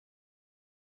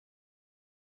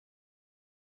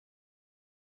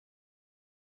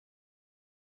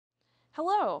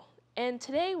Hello, and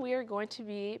today we are going to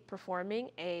be performing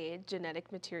a genetic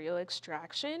material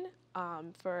extraction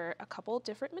for a couple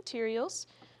different materials.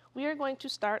 We are going to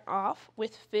start off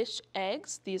with fish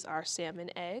eggs. These are salmon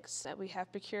eggs that we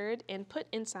have procured and put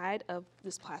inside of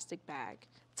this plastic bag.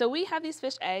 So we have these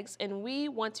fish eggs and we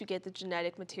want to get the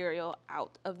genetic material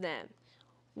out of them.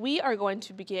 We are going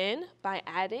to begin by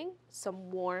adding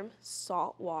some warm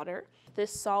salt water.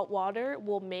 This salt water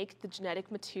will make the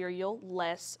genetic material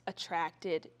less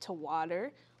attracted to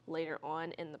water later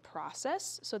on in the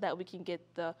process so that we can get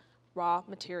the raw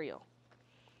material.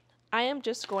 I am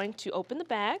just going to open the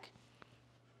bag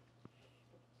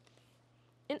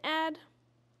and add,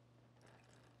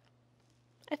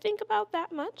 I think, about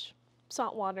that much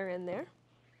salt water in there.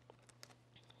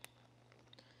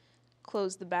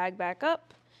 Close the bag back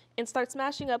up and start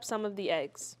smashing up some of the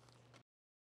eggs.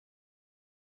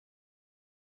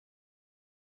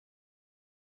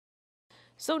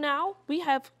 So now we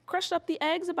have crushed up the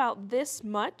eggs about this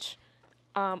much.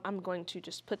 I'm going to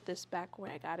just put this back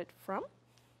where I got it from.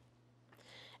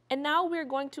 And now we're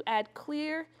going to add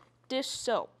clear dish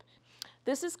soap.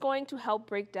 This is going to help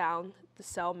break down the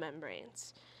cell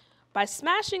membranes. By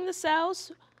smashing the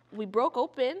cells, we broke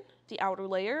open the outer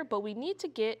layer, but we need to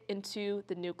get into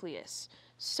the nucleus.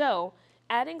 So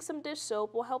adding some dish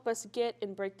soap will help us get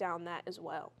and break down that as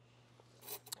well.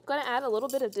 I'm going to add a little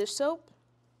bit of dish soap.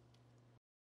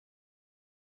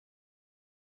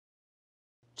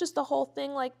 Just the whole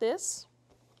thing like this.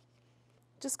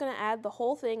 Just going to add the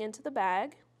whole thing into the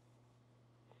bag.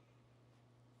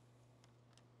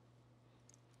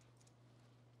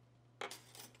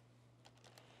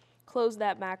 Close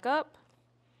that back up.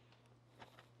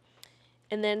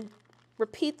 And then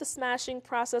repeat the smashing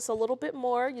process a little bit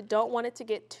more. You don't want it to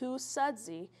get too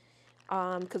sudsy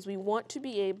because we want to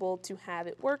be able to have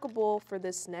it workable for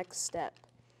this next step.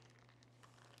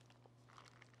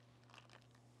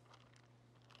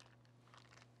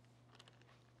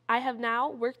 I have now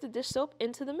worked the dish soap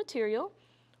into the material.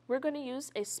 We're going to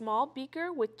use a small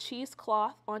beaker with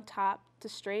cheesecloth on top to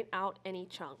strain out any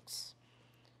chunks.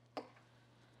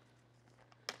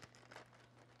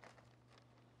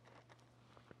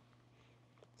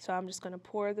 So I'm just going to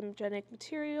pour the genetic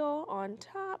material on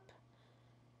top.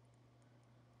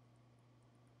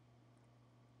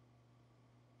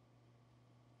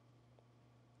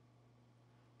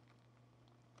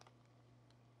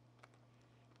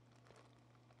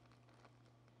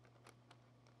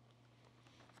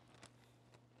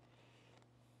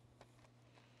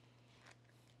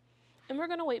 And we're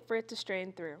going to wait for it to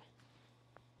strain through.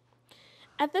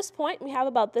 At this point, we have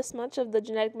about this much of the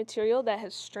genetic material that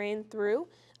has strained through.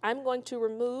 I'm going to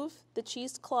remove the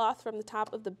cheesecloth from the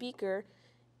top of the beaker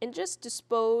and just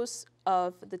dispose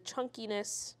of the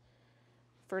chunkiness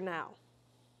for now.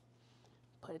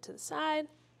 Put it to the side.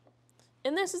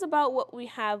 And this is about what we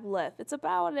have left. It's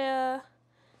about a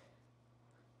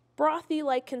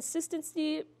brothy-like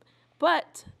consistency,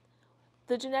 but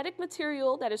the genetic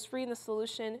material that is free in the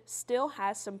solution still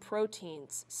has some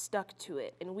proteins stuck to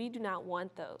it, and we do not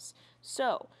want those.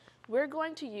 So we're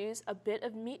going to use a bit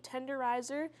of meat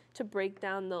tenderizer to break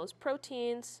down those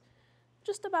proteins,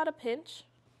 just about a pinch.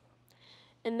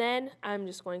 And then I'm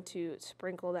just going to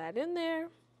sprinkle that in there.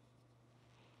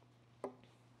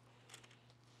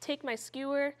 Take my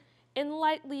skewer and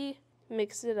lightly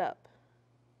mix it up.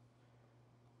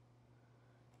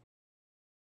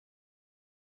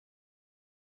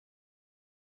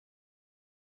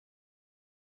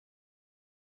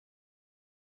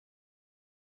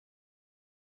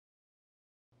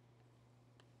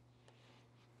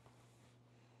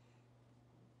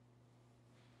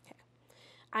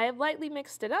 I have lightly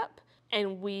mixed it up,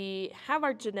 and we have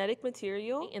our genetic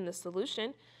material in the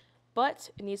solution, but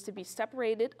it needs to be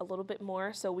separated a little bit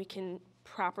more so we can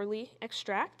properly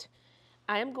extract.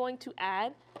 I am going to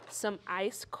add some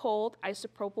ice cold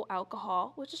isopropyl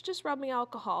alcohol, which is just rubbing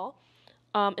alcohol,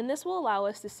 and this will allow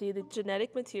us to see the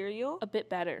genetic material a bit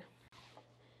better.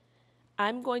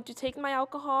 I'm going to take my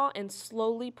alcohol and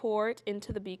slowly pour it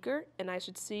into the beaker, and I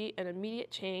should see an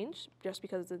immediate change just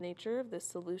because of the nature of this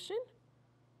solution.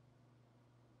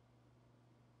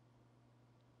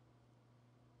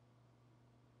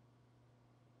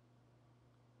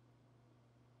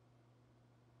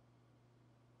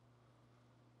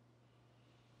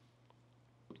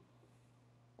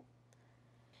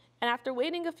 And after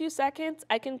waiting a few seconds,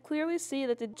 I can clearly see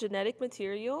that the genetic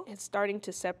material is starting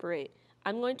to separate.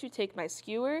 I'm going to take my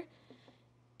skewer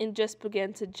and just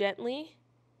begin to gently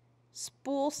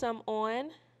spool some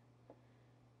on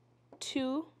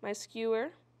to my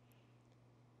skewer.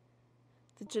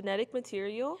 The genetic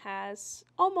material has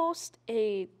almost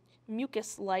a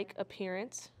mucus-like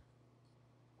appearance.